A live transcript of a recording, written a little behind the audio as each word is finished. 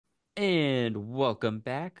And welcome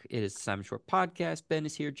back. It is Simon Shortt Podcast. Ben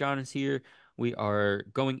is here. John is here. We are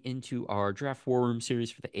going into our draft war room series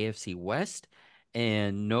for the AFC West,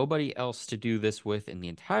 and nobody else to do this with in the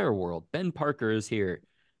entire world. Ben Parker is here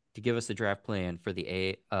to give us a draft plan for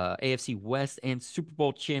the AFC West and Super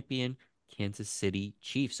Bowl champion Kansas City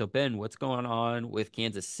Chiefs. So, Ben, what's going on with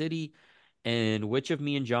Kansas City, and which of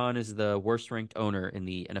me and John is the worst ranked owner in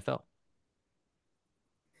the NFL?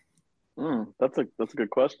 That's a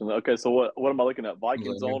good question. Okay, so what am I looking at?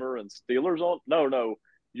 Vikings Loner. owner and Steelers on? No,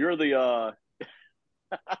 you're the.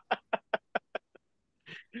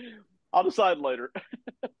 I'll decide later.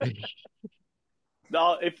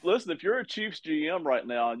 Now, if you're a Chiefs GM right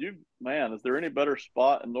now, and is there any better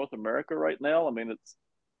spot in North America right now? I mean, it's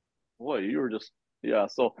boy, you were just yeah.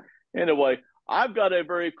 So anyway, I've got a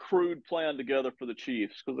very crude plan together for the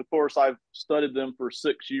Chiefs because, of course, I've studied them for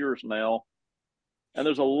 6 years now. And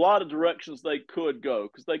there's a lot of directions they could go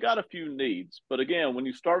because they got a few needs. But again, when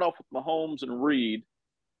you start off with Mahomes and Reed,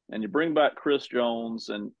 and you bring back Chris Jones,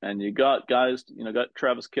 and you got guys, got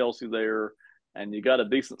Travis Kelce there, and you got a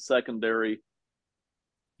decent secondary,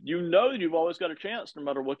 you know that you've always got a chance no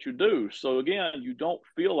matter what you do. So again, you don't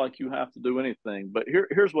feel like you have to do anything. But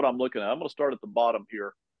here's what I'm looking at. I'm going to start at the bottom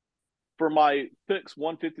here for my picks: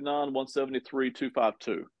 159, 173,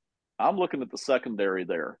 252. I'm looking at the secondary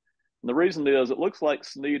there. And the reason is it looks like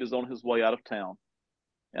Snead is on his way out of town.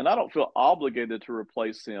 And I don't feel obligated to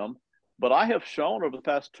replace him, but I have shown over the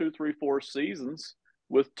past 2, 3, 4 seasons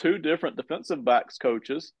with two different defensive backs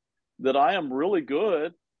coaches that I am really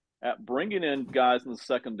good at bringing in guys in the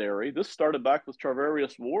secondary. This started back with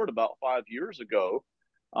Charvarius Ward about 5 years ago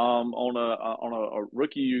on a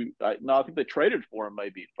rookie. No, I think they traded for him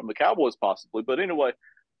maybe from the Cowboys possibly. But anyway,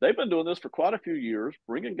 they've been doing this for quite a few years,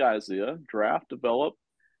 bringing guys in, draft, develop,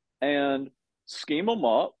 and scheme them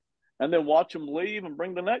up, and then watch them leave and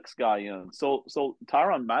bring the next guy in. So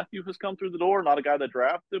Tyrann Mathieu has come through the door, not a guy they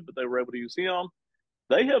drafted, but they were able to use him.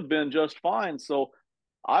 They have been just fine. So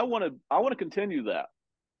I want to continue that.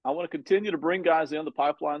 I want to continue to bring guys in the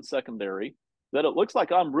pipeline secondary that it looks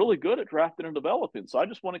like I'm really good at drafting and developing. So I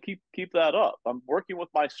just want to keep that up. I'm working with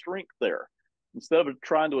my strength there. Instead of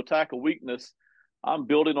trying to attack a weakness, I'm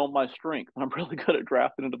building on my strength. I'm really good at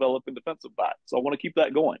drafting and developing defensive backs. So I want to keep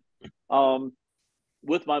that going. Um,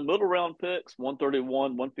 with my middle round picks,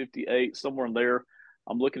 131, 158, somewhere in there,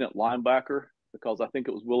 I'm looking at linebacker because I think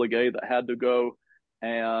it was Willie Gay that had to go.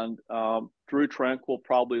 And Drew Tranquil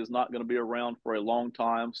probably is not going to be around for a long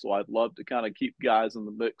time. So I'd love to kind of keep guys in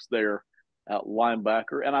the mix there at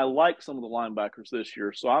linebacker. And I like some of the linebackers this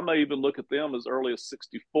year. So I may even look at them as early as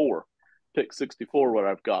 64, pick 64, what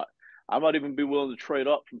I've got. I might even be willing to trade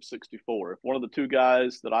up from 64. If one of the two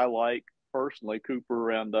guys that I like personally,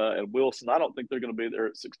 Cooper and Wilson, I don't think they're going to be there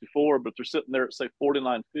at 64, but if they're sitting there at say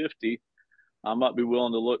 49.50, I might be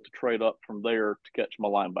willing to look to trade up from there to catch my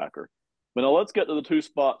linebacker. But now let's get to the two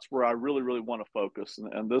spots where I really, really want to focus,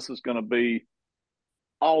 and this is going to be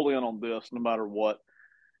all in on this no matter what.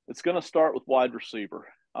 It's going to start with wide receiver.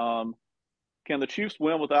 Can the Chiefs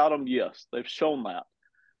win without him? Yes, they've shown that.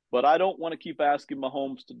 But I don't want to keep asking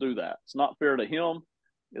Mahomes to do that. It's not fair to him.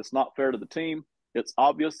 It's not fair to the team. It's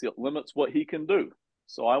obvious it limits what he can do.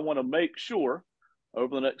 So I want to make sure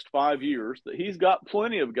over the next 5 years that he's got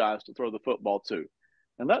plenty of guys to throw the football to.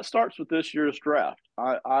 And that starts with this year's draft.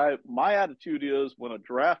 My attitude is when a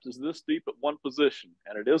draft is this deep at one position,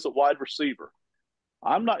 and it is a wide receiver,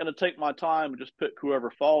 I'm not going to take my time and just pick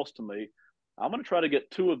whoever falls to me. I'm going to try to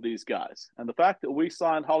get two of these guys. And the fact that we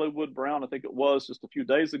signed Hollywood Brown, I think it was just a few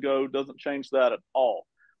days ago, doesn't change that at all.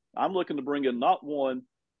 I'm looking to bring in not one,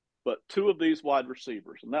 but two of these wide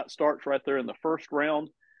receivers. And that starts right there in the first round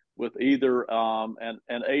with either an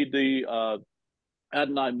AD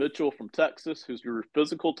Adonai Mitchell from Texas, who's your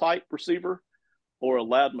physical type receiver, or a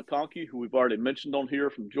Lad McConkey, who we've already mentioned on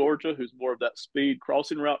here from Georgia, who's more of that speed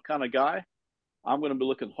crossing route kind of guy. I'm going to be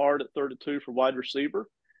looking hard at 32 for wide receiver.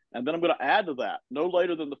 And then I'm going to add to that no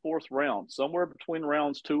later than the fourth round, somewhere between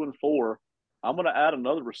rounds 2 and 4. I'm going to add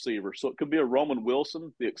another receiver. So it could be a Roman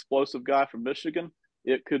Wilson, the explosive guy from Michigan.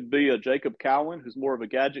 It could be a Jacob Cowan, who's more of a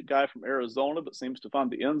gadget guy from Arizona that seems to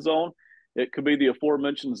find the end zone. It could be the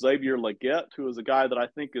aforementioned Xavier Legette, who is a guy that I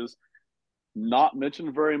think is not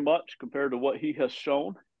mentioned very much compared to what he has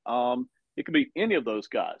shown. It could be any of those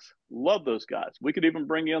guys. Love those guys. We could even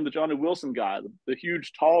bring in the Johnny Wilson guy, the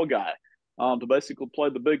huge, tall guy, to basically play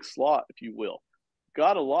the big slot, if you will.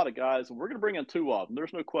 Got a lot of guys, and we're going to bring in two of them.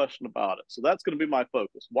 There's no question about it. So that's going to be my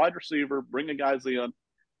focus. Wide receiver, bringing guys in,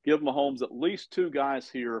 give Mahomes at least two guys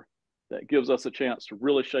here that gives us a chance to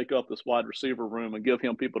really shake up this wide receiver room and give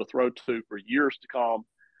him people to throw to for years to come.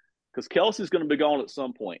 Because Kelsey's going to be gone at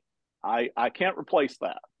some point. I can't replace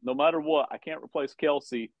that. No matter what, I can't replace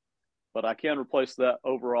Kelsey, but I can replace that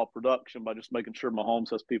overall production by just making sure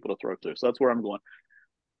Mahomes has people to throw to. So that's where I'm going.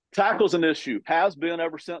 Tackle's an issue. Has been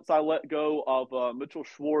ever since I let go of Mitchell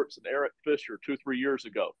Schwartz and Eric Fisher 2, 3 years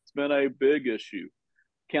ago. It's been a big issue.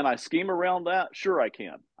 Can I scheme around that? Sure, I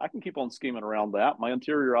can. I can keep on scheming around that. My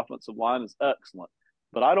interior offensive line is excellent,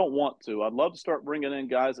 but I don't want to. I'd love to start bringing in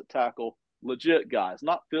guys at tackle, legit guys,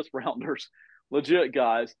 not fifth rounders, legit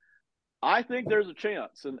guys. I think there's a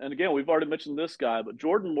chance. And again, we've already mentioned this guy, but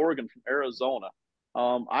Jordan Morgan from Arizona.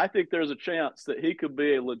 I think there's a chance that he could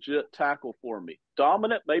be a legit tackle for me.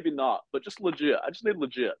 Dominant, maybe not, but just legit. I just need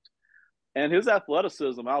legit. And his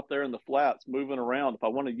athleticism out there in the flats, moving around, if I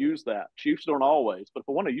want to use that, Chiefs don't always, but if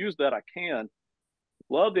I want to use that, I can.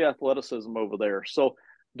 Love the athleticism over there. So,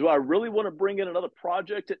 do I really want to bring in another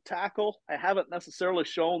project at tackle? I haven't necessarily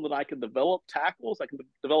shown that I can develop tackles. I can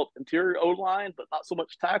develop interior O line, but not so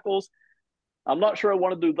much tackles. I'm not sure I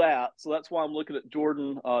want to do that, so that's why I'm looking at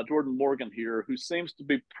Jordan Morgan here, who seems to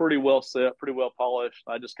be pretty well set, pretty well polished.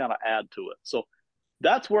 I just kind of add to it. So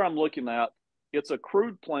that's where I'm looking at. It's a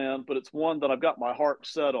crude plan, but it's one that I've got my heart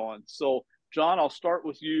set on. So, John, I'll start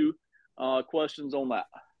with you. Questions on that?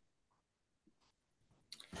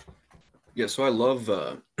 Yeah, so I love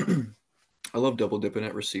I love double dipping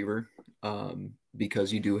at receiver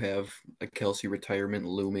because you do have a Kelsey retirement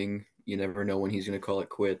looming. You never know when he's going to call it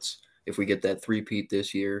quits. If we get that three-peat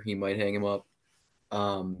this year, he might hang him up.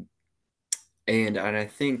 Um, and I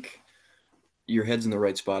think your head's in the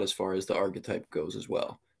right spot as far as the archetype goes as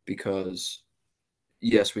well, because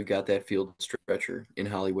yes, we've got that field stretcher in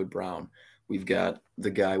Hollywood Brown. We've got the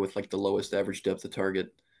guy with like the lowest average depth of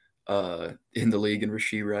target in the league in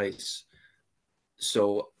Rasheed Rice.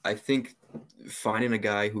 So I think finding a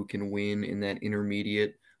guy who can win in that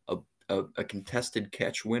intermediate, a contested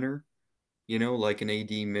catch winner, like an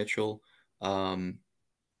AD Mitchell, um,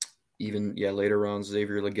 even later rounds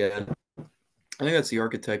Xavier Legette. I think that's the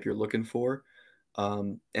archetype you're looking for.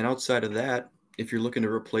 And outside of that, if you're looking to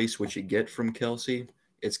replace what you get from Kelsey,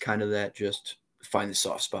 it's kind of that just find the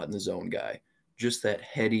soft spot in the zone guy, just that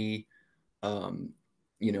heady, um,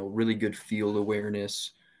 really good field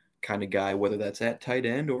awareness kind of guy, whether that's at tight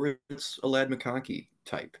end or it's a Lad McConkey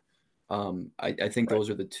type. I think Right. those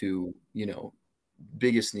are the two,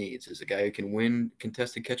 biggest needs is a guy who can win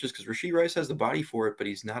contested catches because Rasheed Rice has the body for it, but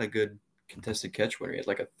he's not a good contested catch winner. He had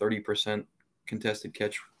like a 30% contested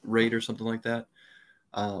catch rate or something like that.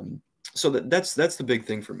 Um, so that's the big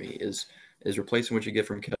thing for me is replacing what you get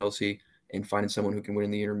from Kelsey and finding someone who can win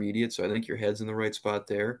in the intermediate. So I think your head's in the right spot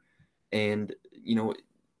there. And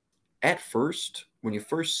at first, when you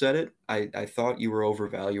first said it, I thought you were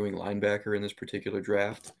overvaluing linebacker in this particular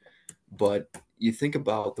draft. But you think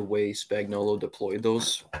about the way Spagnuolo deployed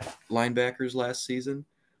those linebackers last season,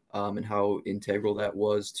 and how integral that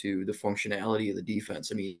was to the functionality of the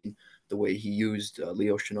defense. I mean, the way he used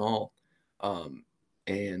Leo Chenal um,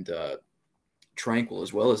 and Tranquil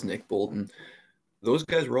as well as Nick Bolton. Those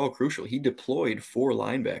guys were all crucial. He deployed four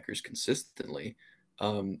linebackers consistently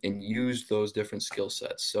and used those different skill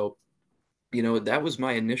sets. So, that was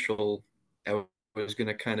my initial. I was going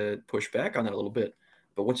to kind of push back on that a little bit.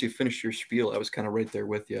 But once you finish your spiel, I was kind of right there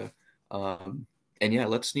with you. And yeah,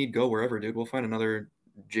 let Snead go wherever, dude. We'll find another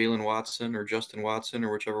Jalen Watson or Justin Watson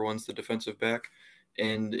or whichever one's the defensive back,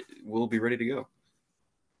 and we'll be ready to go.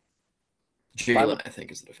 Simon, Jalen, I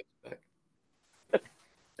think, is the defensive back.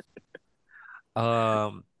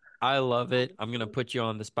 Um, I love it. I'm gonna put you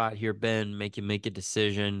on the spot here, Ben. Make you make a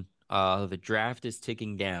decision. The draft is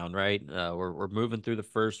ticking down, right? We're moving through the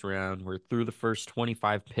first round. We're through the first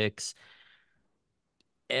 25 picks.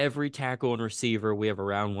 Every tackle and receiver we have a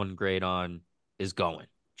round one grade on is going.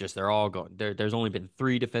 Just they're all going. There's only been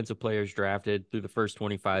three defensive players drafted through the first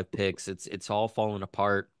 25 picks. It's all falling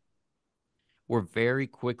apart. We're very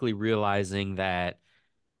quickly realizing that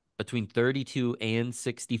between 32 and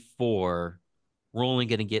 64, we're only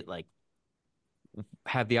going to get like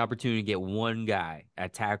have the opportunity to get one guy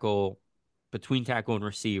at tackle between tackle and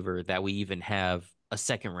receiver that we even have a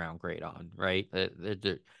second round grade on, right?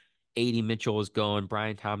 The AD Mitchell is going,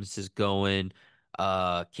 Brian Thomas is going,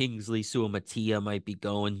 Kingsley Suamatia might be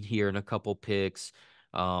going here in a couple picks.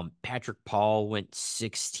 Patrick Paul went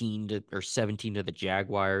 16 to or 17 to the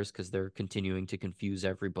Jaguars because they're continuing to confuse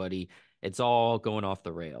everybody. It's all going off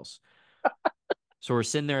the rails. So we're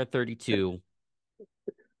sitting there at 32.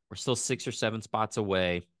 We're still 6 or 7 spots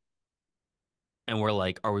away. And we're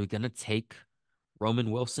like, are we going to take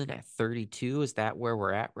Roman Wilson at 32? Is that where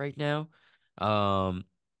we're at right now? Um,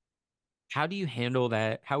 how do you handle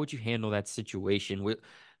that? How would you handle that situation?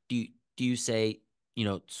 Do you say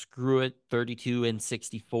screw it, 32 and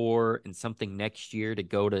 64 and something next year to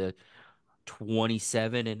go to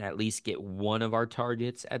 27 and at least get one of our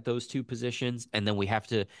targets at those two positions. And then you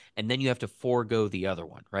have to forego the other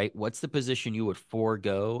one, right? What's the position you would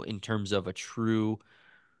forego in terms of a true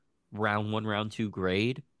round one, round two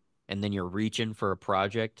grade? And then you're reaching for a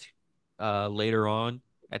project later on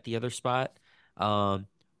at the other spot.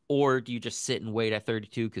 Or do you just sit and wait at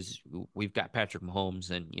 32 because we've got Patrick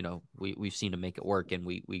Mahomes and we've seen him make it work, and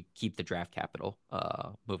we keep the draft capital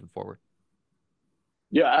moving forward?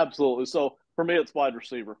 Yeah, absolutely. So for me, it's wide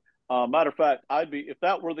receiver. Matter of fact, if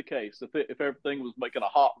that were the case, if everything was making a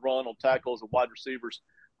hot run on tackles and wide receivers,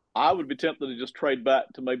 I would be tempted to just trade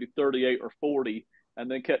back to maybe 38 or 40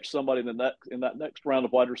 and then catch somebody in that next round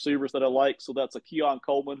of wide receivers that I like. So that's a Keon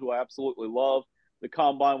Coleman, who I absolutely love. The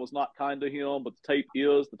combine was not kind to him, but the tape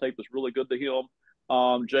is. The tape is really good to him.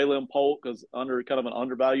 Jalen Polk is under kind of an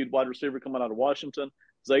undervalued wide receiver coming out of Washington.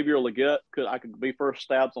 Xavier Legette I could be first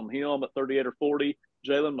stabs on him at 38 or 40.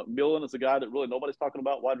 Jalen McMillan is a guy that really nobody's talking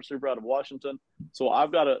about, wide receiver out of Washington. So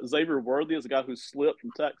I've got Xavier Worthy is a guy who slipped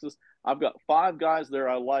from Texas. I've got 5 guys there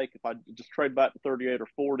I like. If I just trade back to 38 or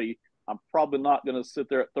 40, I'm probably not going to sit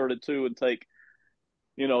there at 32 and take,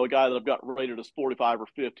 a guy that I've got rated as 45 or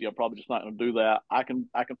 50. I'm probably just not going to do that. I can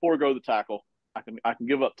forego the tackle. I can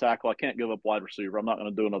give up tackle. I can't give up wide receiver. I'm not going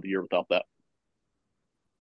to do another year without that.